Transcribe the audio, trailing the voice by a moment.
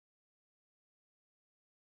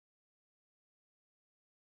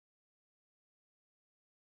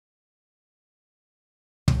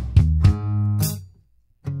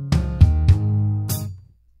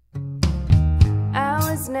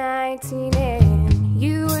19 and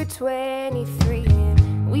you were 23,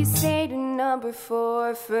 and we stayed in number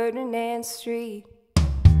 4 Ferdinand Street.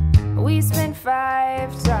 We spent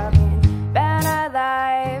 5 talking about our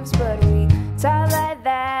lives, but we talked like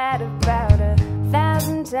that about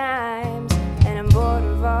 1,000 times, and I'm bored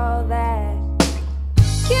of all that.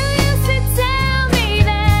 You used to tell me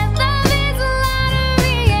that love is a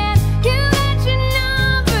lottery, and you got your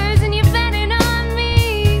numbers and you're betting on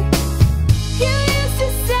me. You used to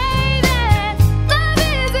say that love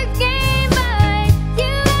is a game, but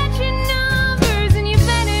you got your numbers and you're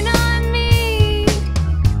betting on me.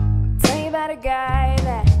 Tell you about a guy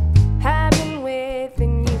that I've been with,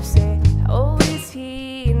 and you say, how old is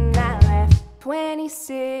he? And I laugh,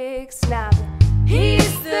 26 now, but he's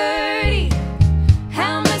 30.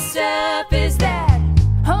 How messed up is that?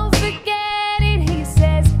 Oh, forget it, he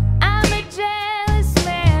says, I'm a jealous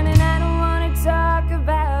man, and I don't want to talk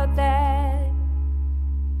about that.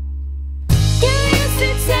 You used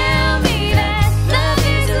to tell me that love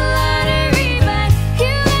is a lottery, but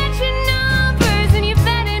you got your numbers and you're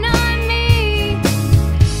betting on me.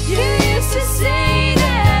 You used to say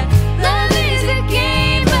that love is a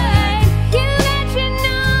game, but you got your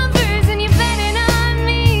numbers and you're betting on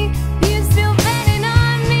me. You still betting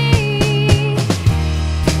on me.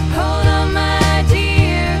 Hold on, my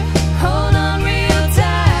dear, hold on real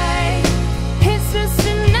tight. It's just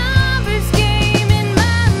a numbers game in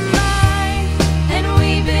my mind, and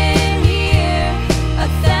we've been here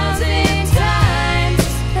 1,000 times,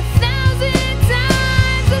 1,000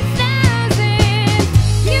 times, 1,000.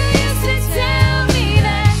 You used to tell me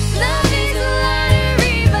that love is a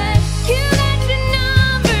lottery, but you got your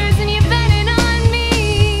numbers and you're betting on me.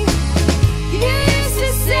 You used to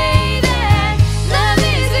say that love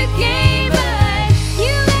is a game, but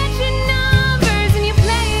you got your numbers and you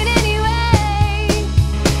play it anyway.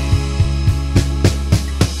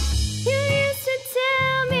 You used to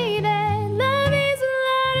tell me that love is a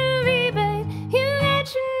lottery, but you got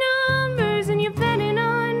your numbers and you're betting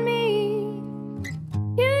on me.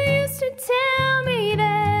 You used to tell me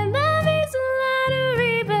that love is a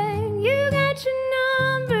lottery, but you got your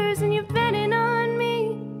numbers and you're betting on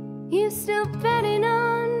me. You still betting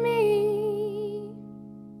on me.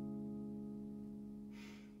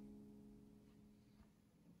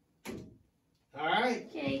 All right,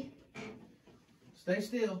 Okay. stay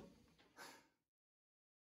still.